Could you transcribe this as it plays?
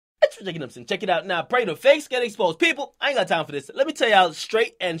Thanks for checking them. Check it out now. Pray the fakes get exposed. People, I ain't got time for this. Let me tell y'all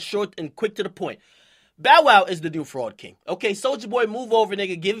straight and short and quick to the point. Bow Wow is the new fraud king. Okay, Soulja Boy, move over,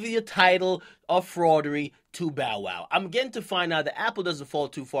 nigga. Give you a title of fraudery to Bow Wow. I'm getting to find out the apple doesn't fall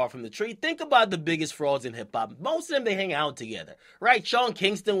too far from the tree. Think about the biggest frauds in hip-hop. Most of them, they hang out together, right? Sean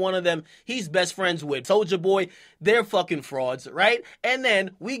Kingston, one of them, he's best friends with Soulja Boy. They're fucking frauds, right? And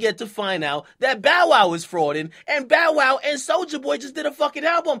then we get to find out that Bow Wow is frauding, and Bow Wow and Soulja Boy just did a fucking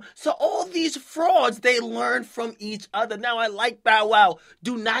album. So all these frauds, they learn from each other. Now, I like Bow Wow.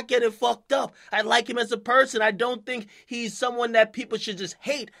 Do not get it fucked up. I like him as a person. I don't think he's someone that people should just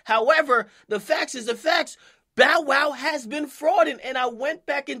hate. However, the facts is the facts. Bow Wow has been frauding, and I went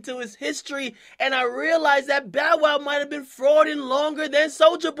back into his history, and I realized that Bow Wow might have been frauding longer than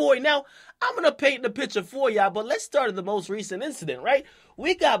Soulja Boy. Now, I'm going to paint the picture for y'all, but let's start at the most recent incident, right?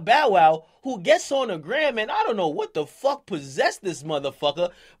 We got Bow Wow, who gets on the gram, and I don't know what the fuck possessed this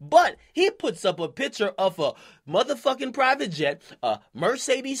motherfucker, but he puts up a picture of a motherfucking private jet, a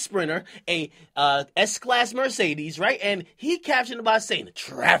Mercedes Sprinter, a S-Class Mercedes, right? And he captioned it by saying,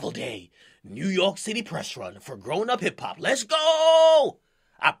 "Travel Day, New York City press run for grown-up hip-hop. Let's go!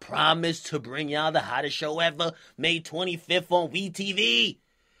 I promise to bring y'all the hottest show ever, May 25th on WeTV."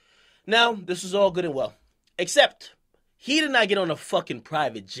 Now, this is all good and well, except he did not get on a fucking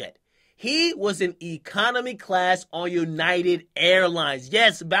private jet. He was in economy class on United Airlines.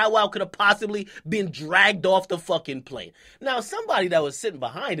 Yes, Bow Wow could have possibly been dragged off the fucking plane. Now, somebody that was sitting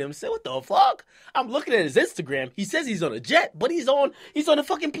behind him said, "What the fuck?" I'm looking at his Instagram. He says he's on a jet, but he's on a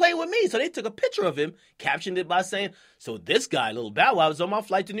fucking plane with me. So they took a picture of him, captioned it by saying, "So this guy, little Bow Wow, is on my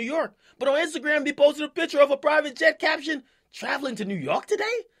flight to New York." But on Instagram, he posted a picture of a private jet caption, "Traveling to New York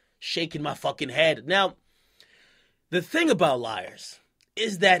today?" Shaking my fucking head. Now, the thing about liars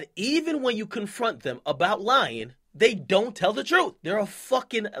is that even when you confront them about lying, they don't tell the truth. They're a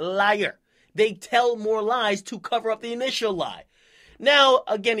fucking liar. They tell more lies to cover up the initial lie. Now,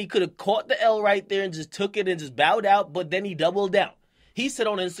 again, he could have caught the L right there and just took it and just bowed out, but then he doubled down. He said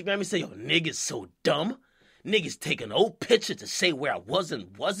on Instagram, he said, "Yo, niggas so dumb. Niggas take an old picture to say where I was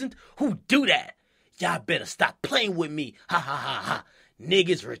and wasn't. Who do that? Y'all better stop playing with me. Ha ha ha ha.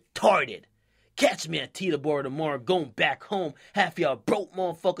 Niggas retarded. Catch me at Teterboro tomorrow going back home. Half y'all broke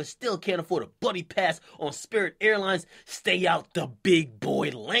motherfuckers still can't afford a buddy pass on Spirit Airlines. Stay out the big boy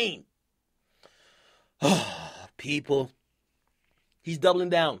lane." People, he's doubling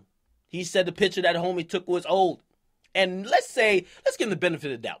down. He said the picture that homie took was old. And let's give him the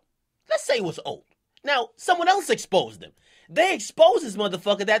benefit of the doubt. Let's say it was old. Now, someone else exposed him. They exposed this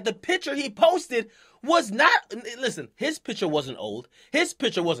motherfucker that the picture he posted was not, listen, his picture wasn't old. His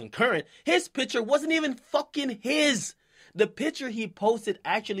picture wasn't current. His picture wasn't even fucking his. The picture he posted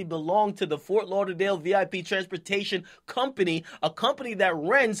actually belonged to the Fort Lauderdale VIP Transportation Company, a company that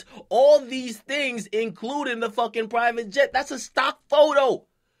rents all these things, including the fucking private jet. That's a stock photo.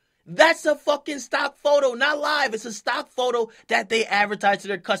 That's a fucking stock photo, not live. It's a stock photo that they advertise to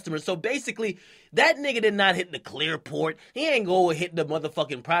their customers. So basically, that nigga did not hit the Clearport. He ain't go hit the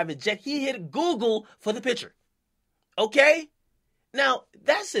motherfucking private jet. He hit Google for the picture. Okay? Now,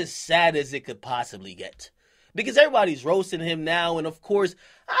 that's as sad as it could possibly get. Because everybody's roasting him now, and of course,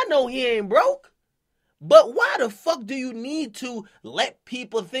 I know he ain't broke. But why the fuck do you need to let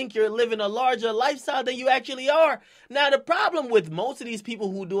people think you're living a larger lifestyle than you actually are? Now, the problem with most of these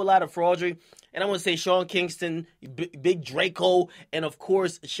people who do a lot of fraudery, and I want to say Sean Kingston, Big Draco, and of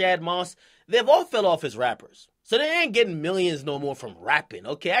course, Shad Moss, they've all fell off as rappers. So they ain't getting millions no more from rapping,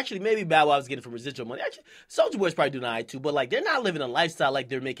 okay? Actually, maybe Bow Wow's getting from residual money. Actually, Soulja Boy's probably doing all right too, but like, they're not living a lifestyle like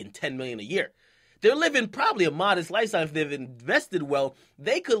they're making $10 million a year. They're living probably a modest lifestyle. If they've invested well,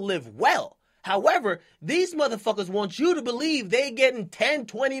 they could live well. However, these motherfuckers want you to believe they getting 10,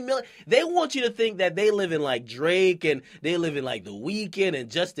 20 million. They want you to think that they living like Drake and they living like The Weeknd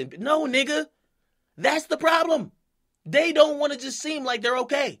and Justin. No, nigga. That's the problem. They don't want to just seem like they're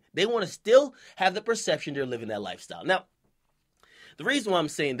okay. They want to still have the perception they're living that lifestyle. Now, the reason why I'm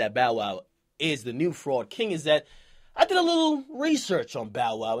saying that Bow Wow is the new fraud king is that I did a little research on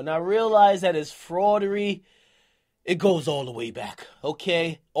Bow Wow and I realized that his fraudery, it goes all the way back,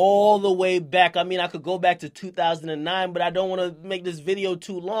 okay? All the way back. I mean, I could go back to 2009, but I don't want to make this video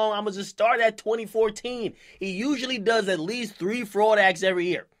too long. I'm going to just start at 2014. He usually does at least 3 fraud acts every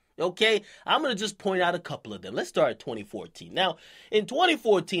year, okay? I'm going to just point out a couple of them. Let's start at 2014. Now, in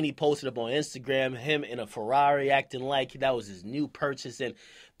 2014, he posted up on Instagram, him in a Ferrari acting like that was his new purchase, and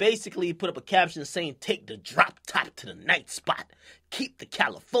basically he put up a caption saying, "Take the drop top to the night spot. Keep the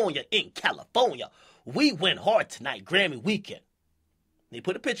California in California. We went hard tonight, Grammy weekend." And he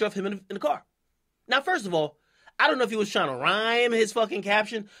put a picture of him in the car. Now, first of all, I don't know if he was trying to rhyme his fucking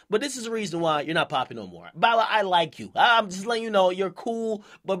caption, but this is the reason why you're not popping no more. Bow Wow, I like you. I'm just letting you know you're cool,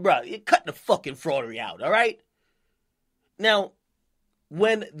 but bro, you cut the fucking fraudery out, all right? Now,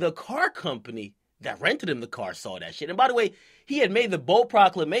 when the car company that rented him the car saw that shit, and by the way, he had made the bold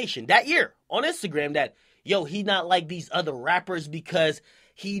proclamation that year on Instagram that, yo, he not like these other rappers because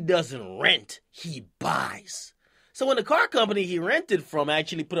he doesn't rent, he buys. So when the car company he rented from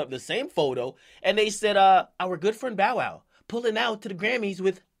actually put up the same photo, and they said, our good friend Bow Wow pulling out to the Grammys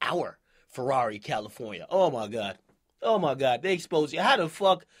with our Ferrari, California. Oh my God. Oh my God. They exposed you. How the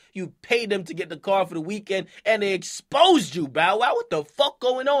fuck you paid them to get the car for the weekend and they exposed you, Bow Wow? What the fuck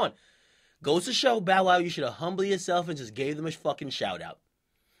going on? Goes to show, Bow Wow, you should have humbled yourself and just gave them a fucking shout out.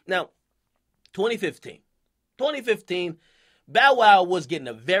 Now, 2015, Bow Wow was getting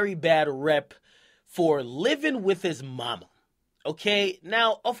a very bad rep for living with his mama. Okay,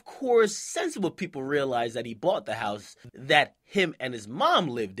 now, of course, sensible people realized that he bought the house that him and his mom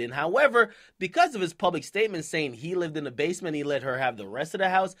lived in. However, because of his public statement saying he lived in the basement, he let her have the rest of the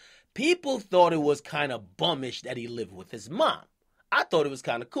house, people thought it was kind of bummish that he lived with his mom. I thought it was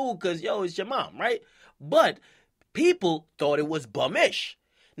kind of cool because, yo, it's your mom, right? But people thought it was bummish.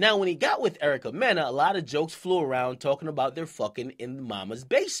 Now, when he got with Erica Mena, a lot of jokes flew around talking about their fucking in mama's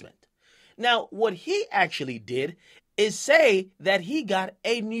basement. Now, what he actually did is say that he got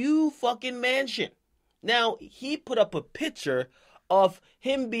a new fucking mansion. Now, he put up a picture of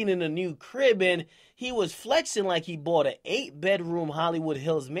him being in a new crib, and he was flexing like he bought an 8-bedroom Hollywood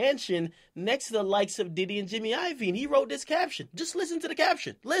Hills mansion next to the likes of Diddy and Jimmy Iovine. And he wrote this caption. Just listen to the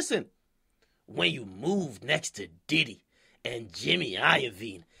caption. Listen. When you move next to Diddy and Jimmy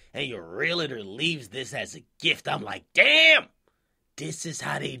Iovine and your realtor leaves this as a gift, I'm like, damn, this is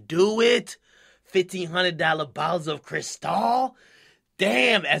how they do it? $1,500 bottles of Cristal?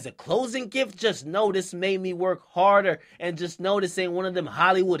 Damn, as a closing gift, just know this made me work harder. And just know this ain't one of them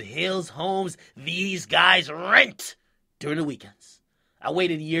Hollywood Hills homes these guys rent during the weekends. I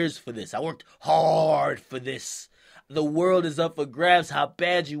waited years for this. I worked hard for this. The world is up for grabs. How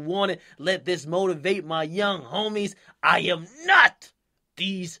bad you want it. Let this motivate my young homies. I am not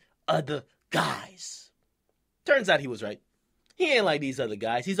these other guys. Turns out he was right. He ain't like these other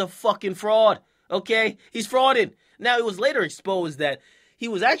guys. He's a fucking fraud. Okay? He's frauding. Now, it was later exposed that he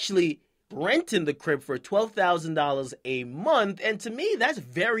was actually renting the crib for $12,000 a month. And to me, that's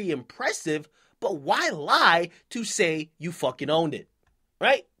very impressive. But why lie to say you fucking owned it?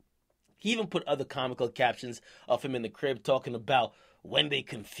 Right? He even put other comical captions of him in the crib talking about when they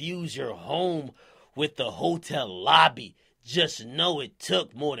confuse your home with the hotel lobby. Just know it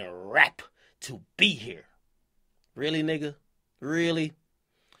took more than rap to be here. Really, nigga? Really?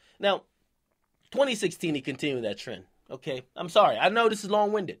 Now, 2016, he continued that trend. Okay? I'm sorry. I know this is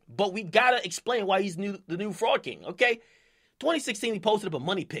long-winded, but we gotta explain why he's the new fraud king. Okay? 2016, he posted up a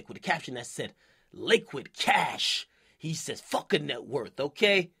money pic with a caption that said, liquid cash. He says, fuck a net worth.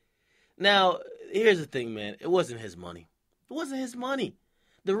 Okay? Now, here's the thing, man. It wasn't his money. It wasn't his money.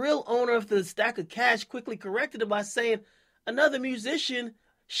 The real owner of the stack of cash quickly corrected him by saying, another musician,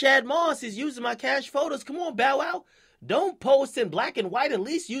 Shad Moss, is using my cash photos. Come on, Bow Wow. Don't post in black and white. At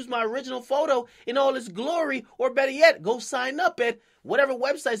least use my original photo in all its glory. Or better yet, go sign up at whatever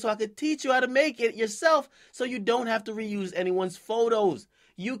website so I could teach you how to make it yourself so you don't have to reuse anyone's photos.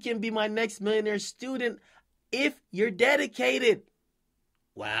 You can be my next millionaire student if you're dedicated.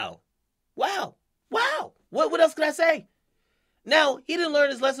 Wow. Wow. Wow. What else can I say? Now, he didn't learn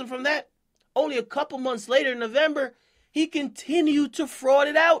his lesson from that. Only a couple months later in November, he continued to fraud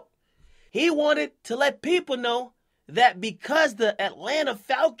it out. He wanted to let people know that because the Atlanta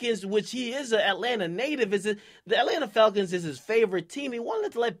Falcons, which he is an Atlanta native, the Atlanta Falcons is his favorite team. He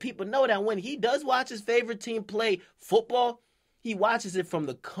wanted to let people know that when he does watch his favorite team play football, he watches it from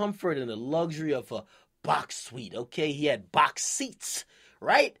the comfort and the luxury of a box suite, okay? He had box seats,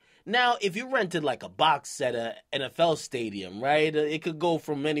 right? Now, if you rented like a box at an NFL stadium, right, it could go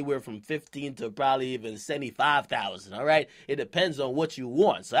from anywhere from $15,000 to probably even $75,000, all right? It depends on what you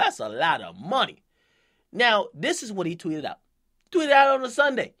want, so that's a lot of money. Now, this is what he tweeted out. Tweeted out on a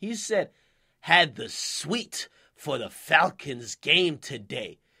Sunday. He said, had the suite for the Falcons game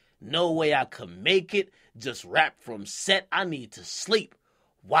today. No way I could make it. Just wrapped from set. I need to sleep.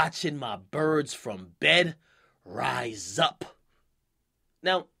 Watching my birds from bed rise up.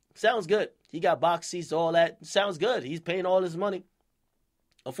 Now, sounds good. He got box seats, all that. Sounds good. He's paying all his money.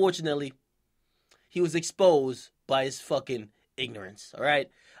 Unfortunately, he was exposed by his fucking ignorance, all right?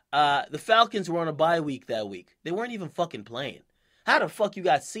 The Falcons were on a bye week that week. They weren't even fucking playing. How the fuck you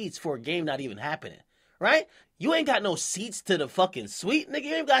got seats for a game not even happening, right? You ain't got no seats to the fucking suite, nigga.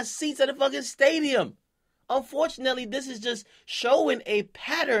 You ain't got seats at the fucking stadium. Unfortunately, this is just showing a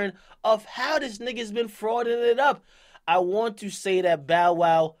pattern of how this nigga's been frauding it up. I want to say that Bow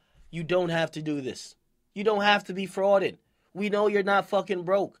Wow, you don't have to do this. You don't have to be frauded. We know you're not fucking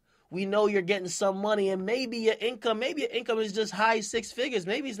broke. We know you're getting some money, and maybe your income is just high 6 figures.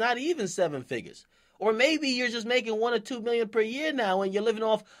 Maybe it's not even 7 figures. Or maybe you're just making $1 or $2 million per year now and you're living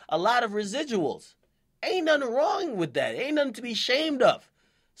off a lot of residuals. Ain't nothing wrong with that. Ain't nothing to be ashamed of.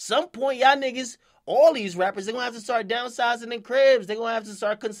 Some point, y'all niggas, all these rappers, they're going to have to start downsizing in cribs. They're going to have to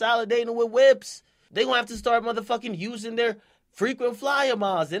start consolidating with whips. They're going to have to start motherfucking using their frequent flyer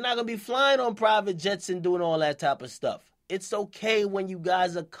miles. They're not going to be flying on private jets and doing all that type of stuff. It's okay when you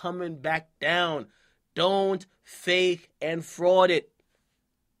guys are coming back down. Don't fake and fraud it.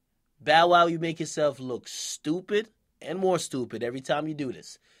 Bow Wow, you make yourself look stupid and more stupid every time you do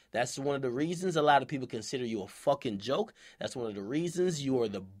this. That's one of the reasons a lot of people consider you a fucking joke. That's one of the reasons you are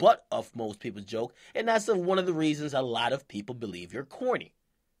the butt of most people's joke. And that's one of the reasons a lot of people believe you're corny.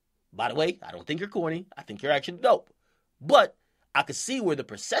 By the way, I don't think you're corny. I think you're actually dope. But I could see where the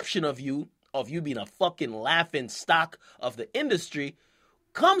perception of you being a fucking laughing stock of the industry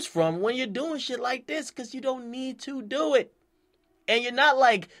comes from when you're doing shit like this, because you don't need to do it. And you're not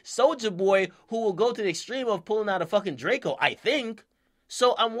like Soulja Boy, who will go to the extreme of pulling out a fucking Draco, I think.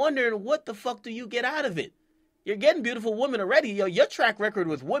 So I'm wondering, what the fuck do you get out of it? You're getting beautiful women already. Yo, your track record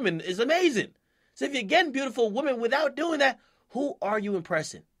with women is amazing. So if you're getting beautiful women without doing that, who are you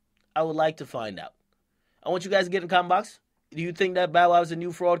impressing? I would like to find out. I want you guys to get in the comment box. Do you think that Bow Wow is the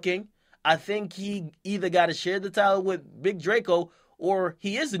new fraud king? I think he either got to share the title with Big Draco or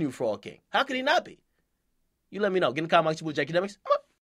he is the new fraud king. How could he not be? You let me know. Get in the comment box. Your boy Akademiks.